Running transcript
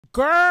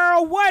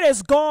Girl, what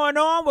is going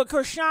on with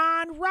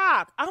Chrisean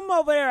Rock? I'm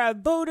over there at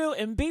Voodoo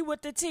and Be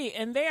With the T,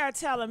 and they are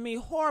telling me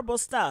horrible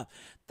stuff.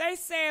 They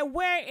said,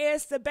 where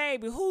is the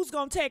baby? Who's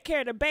going to take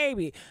care of the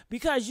baby?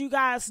 Because you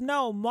guys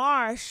know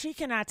Marsh, she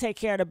cannot take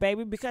care of the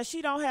baby because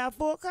she don't have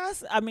full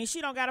custody. I mean,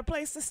 she don't got a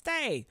place to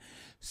stay.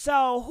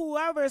 So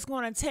whoever is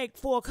going to take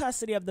full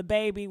custody of the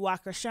baby while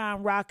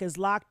Chrisean Rock is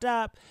locked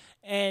up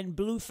and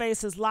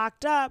Blueface is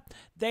locked up,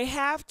 they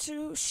have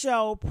to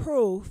show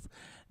proof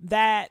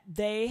that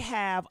they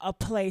have a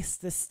place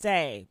to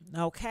stay.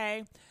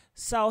 Okay,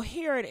 so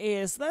here it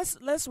is. Let's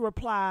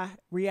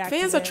react.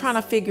 Fans are trying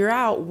to figure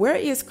out where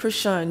is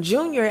Chrisean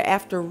Jr.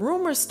 after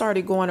rumors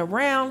started going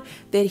around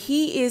that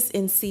he is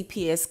in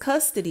CPS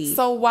custody.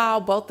 So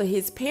while both of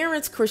his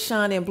parents,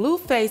 Chrisean and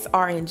Blueface,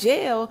 are in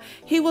jail,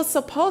 he was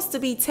supposed to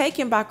be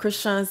taken by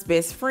Chrisean's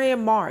best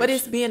friend Marsh. But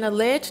it's being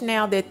alleged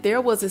now that there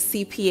was a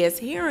CPS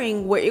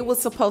hearing where it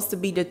was supposed to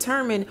be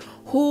determined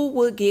who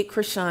would get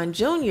Chrisean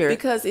Jr.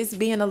 because it's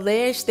being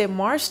alleged that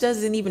Marsh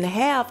doesn't even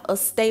have a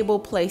stable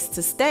place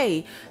to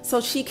stay, so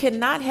she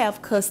cannot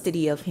have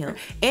custody of him.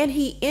 And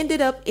he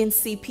ended up in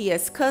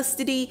CPS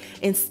custody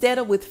instead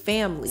of with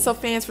family. So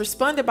fans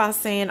responded by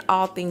saying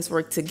all things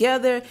work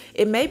together.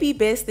 It may be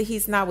best that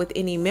he's not with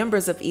any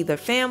members of either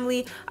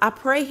family. I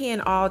pray he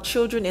and all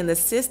children in the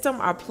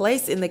system are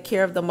placed in the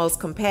care of the most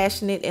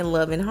compassionate and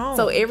loving home.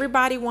 So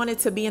everybody wanted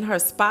to be in her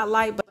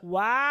spotlight. But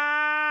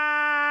wow,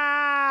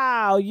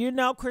 you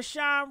know,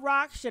 Chrisean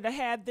Rock should have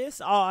had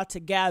this all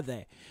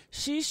together.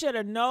 She should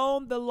have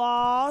known the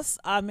laws.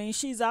 I mean,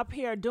 she's up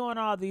here doing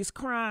all these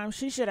crimes.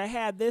 She should have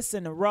had this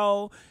in a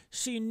row.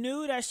 She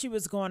knew that she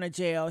was going to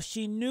jail.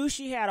 She knew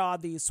she had all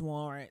these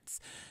warrants.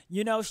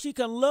 You know, she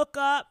can look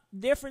up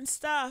different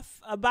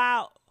stuff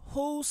about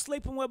who's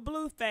sleeping with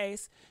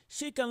Blueface.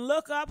 She can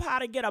look up how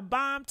to get a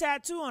bomb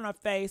tattoo on her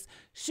face.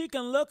 She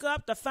can look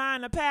up to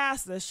find the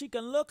pastor. She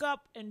can look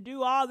up and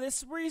do all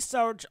this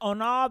research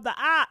on all the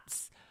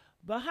ops.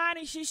 But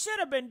honey, she should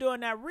have been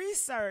doing that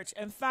research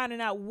and finding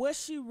out what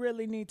she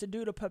really needs to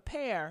do to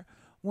prepare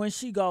when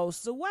she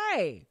goes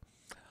away.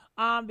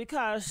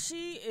 Because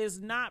she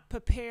is not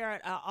prepared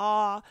at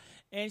all.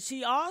 And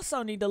she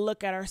also need to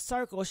look at her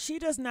circle. She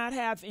does not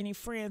have any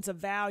friends of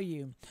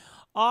value.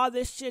 All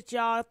this shit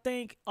y'all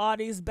think, all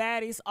these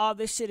baddies, all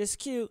this shit is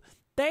cute.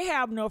 They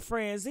have no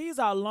friends. These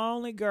are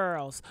lonely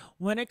girls.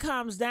 When it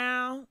comes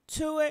down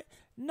to it,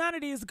 none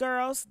of these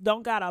girls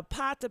don't got a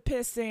pot to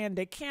piss in.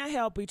 They can't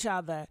help each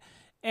other.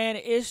 And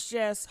it's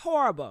just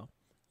horrible.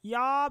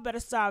 Y'all better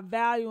start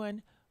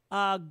valuing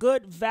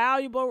good,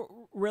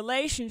 valuable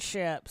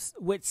relationships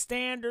with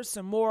standards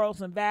and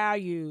morals and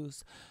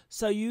values,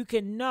 so you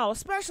can know,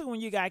 especially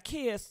when you got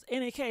kids,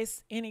 in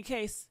case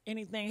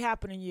anything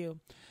happen to you,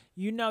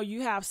 you know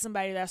you have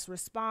somebody that's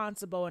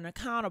responsible and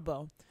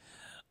accountable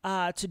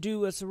to do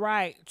what's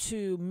right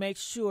to make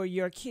sure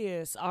your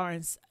kids are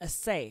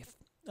safe.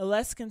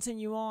 Let's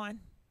continue on.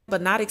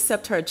 But not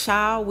accept her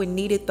child when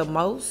needed the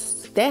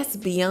most? That's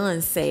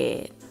beyond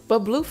sad.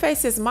 But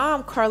Blueface's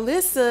mom,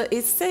 Karlissa,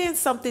 is saying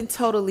something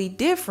totally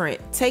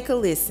different. Take a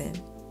listen.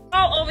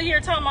 All over here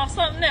talking about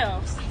something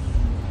else.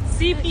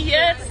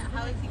 CPS.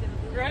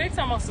 Girl, they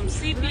talking about some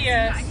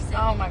CPS.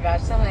 Oh my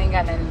gosh, something ain't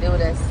got nothing to do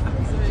with us.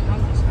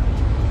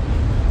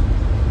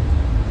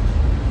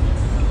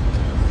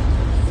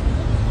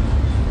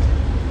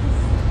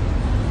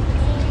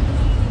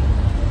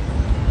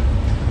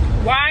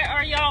 Why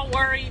are y'all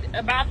worried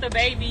about the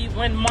baby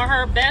when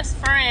her best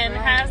friend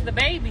has the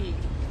baby?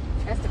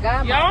 That's the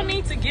guy. Y'all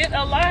need to get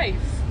a life.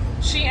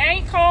 She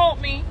ain't called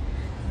me,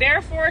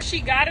 therefore she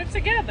got it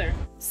together.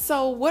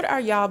 So what are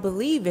y'all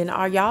believing?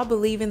 Are y'all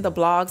believing the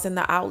blogs and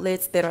the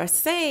outlets that are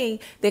saying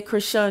that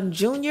Chrisean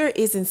Jr.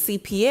 is in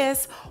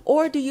CPS?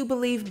 Or do you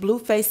believe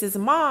Blueface's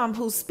mom,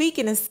 who's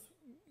speaking is...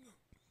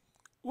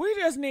 We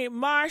just need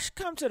Marsh,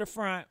 come to the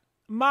front.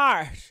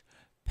 Marsh.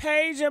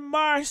 Paige and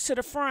Marsh to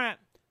the front.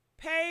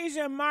 Paige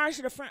and Marsh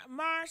to the front.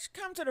 Marsh,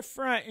 come to the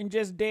front and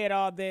just dead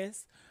all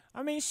this.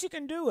 I mean, she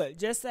can do it.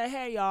 Just say,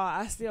 hey, y'all,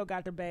 I still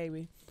got the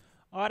baby.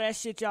 All that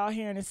shit y'all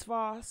hearing is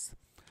false.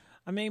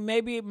 I mean,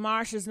 maybe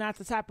Marsh is not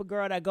the type of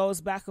girl that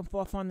goes back and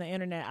forth on the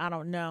internet. I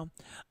don't know.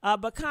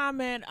 But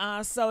comment.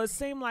 So it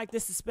seemed like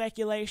this is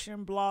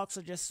speculation. Blogs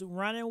are just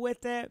running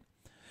with it.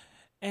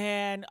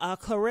 And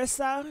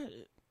Karlissa,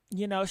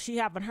 you know, she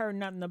haven't heard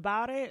nothing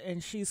about it,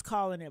 and she's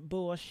calling it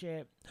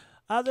bullshit.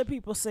 Other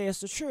people say it's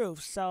the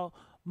truth. So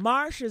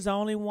Marsh is the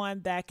only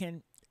one that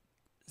can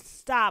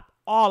stop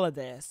all of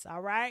this.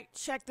 All right?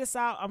 Check this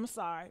out. I'm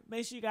sorry.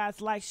 Make sure you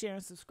guys like, share,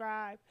 and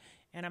subscribe.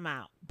 And I'm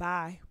out.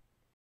 Bye.